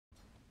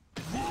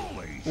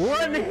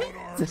One hit.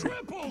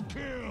 Triple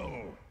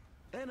kill.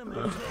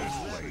 Enemy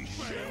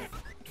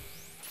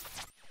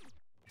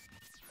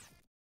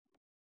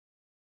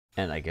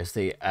And I guess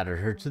they added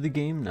her to the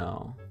game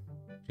now.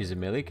 She's a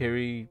melee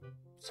carry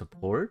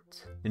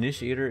support.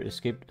 Initiator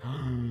escaped.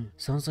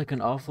 Sounds like an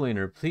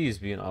offlaner. Please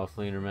be an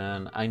offlaner,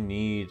 man. I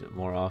need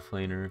more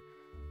offlaner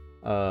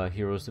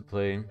heroes to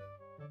play.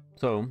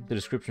 So the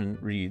description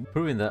reads: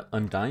 proving that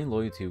undying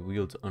loyalty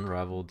wields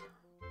unrivaled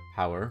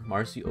power,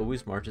 Marci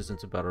always marches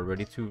into battle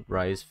ready to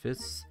rise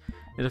fists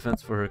in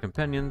defense for her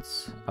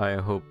companions. I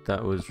hope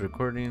that was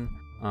recording.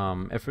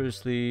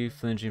 Effortlessly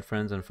flinching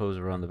friends and foes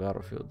around the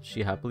battlefield.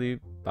 She happily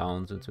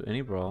bounds into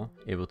any brawl,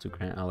 able to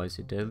grant allies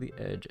a deadly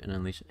edge and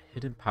unleash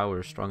hidden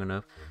power strong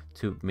enough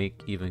to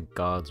make even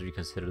gods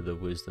reconsider the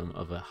wisdom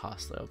of a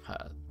hostile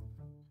path.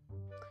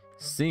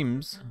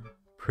 Seems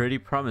pretty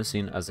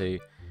promising as a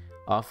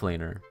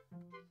offlaner.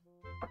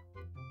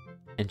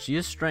 And she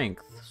has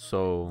strength,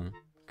 so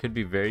could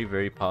be very,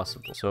 very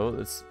possible. So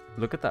let's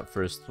look at that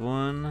first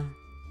one.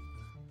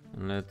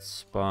 And let's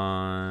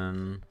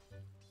spawn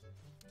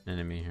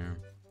enemy here.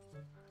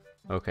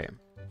 Okay,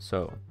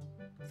 so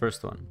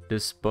first one,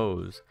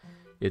 dispose.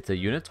 It's a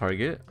unit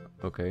target.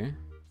 Okay,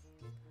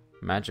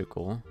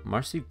 magical.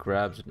 Marci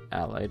grabs an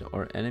allied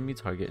or enemy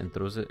target and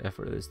throws it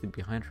effortlessly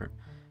behind her,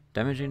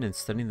 damaging and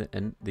stunning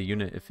the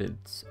unit if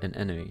it's an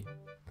enemy.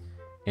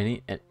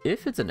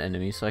 If it's an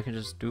enemy, so I can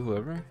just do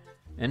whoever.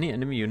 Any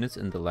enemy units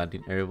in the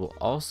landing area will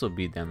also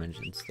be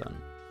damaged and stunned.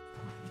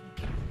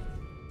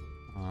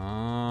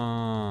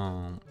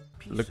 Oh,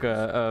 look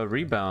at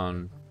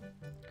rebound.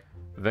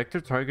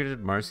 Vector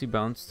targeted Marci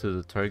bounds to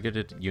the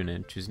targeted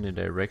unit, choosing a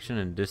direction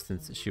and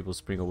distance she will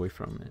spring away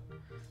from it.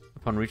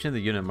 Upon reaching the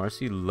unit,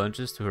 Marci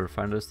lunges to her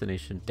final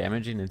destination,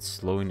 damaging and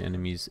slowing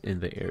enemies in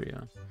the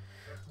area.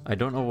 I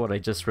don't know what I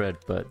just read,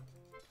 but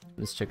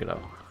let's check it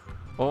out.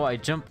 Oh, I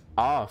jump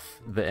off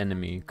the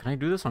enemy. Can I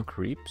do this on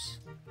creeps?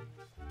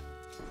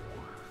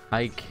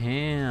 I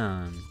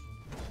can.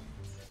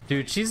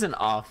 Dude, she's an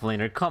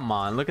offlaner. Come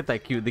on, look at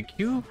that Q. The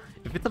Q,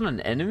 if it's on an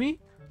enemy,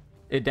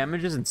 it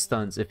damages and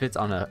stuns. If it's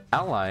on an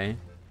ally,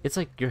 it's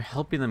like you're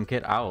helping them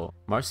get out.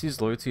 Marci's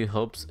loyalty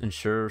helps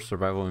ensure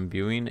survival,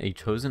 imbuing a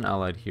chosen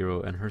allied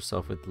hero and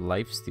herself with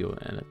lifesteal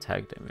and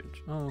attack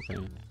damage. Oh, okay.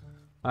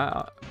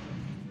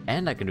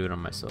 And I can do it on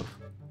myself.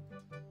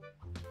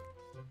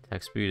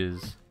 Attack speed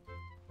is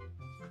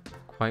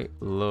quite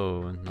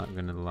low, not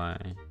gonna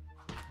lie.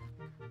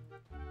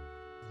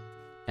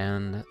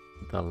 And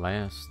the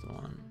last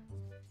one.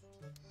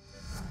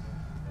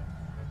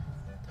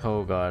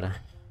 Oh god.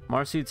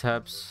 Marci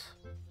taps.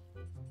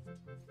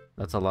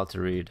 That's a lot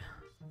to read.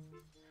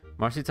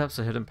 Marci taps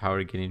a hidden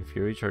power, gaining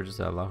fury charges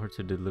that allow her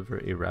to deliver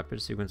a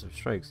rapid sequence of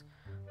strikes.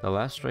 The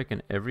last strike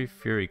in every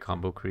fury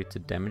combo creates a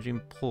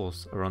damaging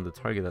pulse around the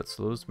target that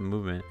slows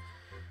movement.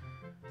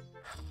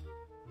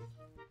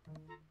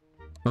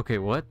 Okay,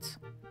 what?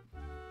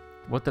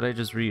 What did I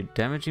just read?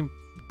 Damaging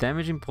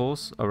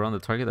pulse around the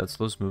target that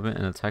slows movement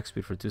and attack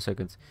speed for 2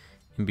 seconds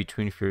in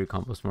between fury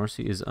combos.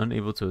 Marci is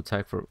unable to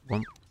attack for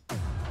one.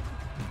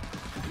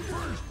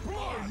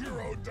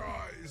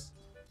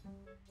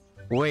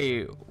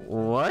 Wait,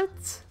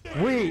 what?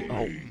 Wait,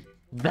 oh,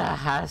 that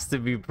has to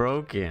be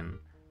broken.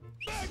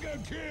 mega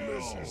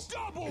kill.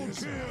 Double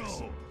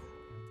kill.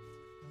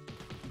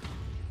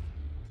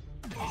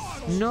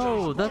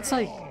 No, that's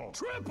like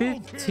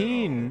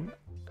 15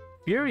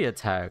 fury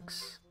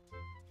attacks.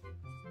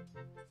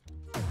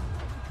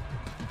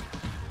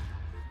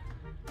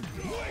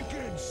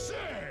 Wicked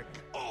sick.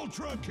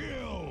 Ultra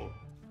kill.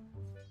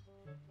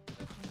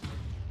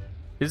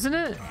 Isn't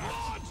it?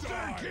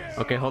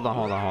 Okay, hold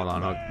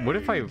on. What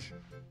if I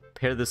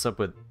pair this up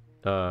with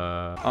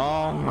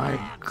oh my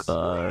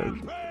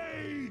god.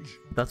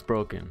 That's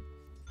broken.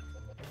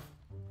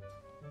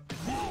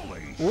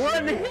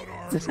 What?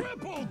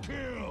 Triple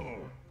kill.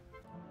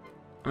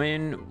 I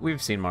mean,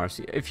 we've seen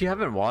Marci. If you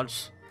haven't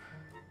watched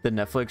the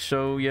Netflix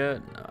show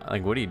yet,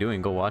 like, what are you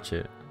doing? Go watch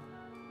it.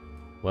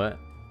 What?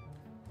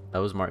 That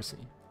was Marci.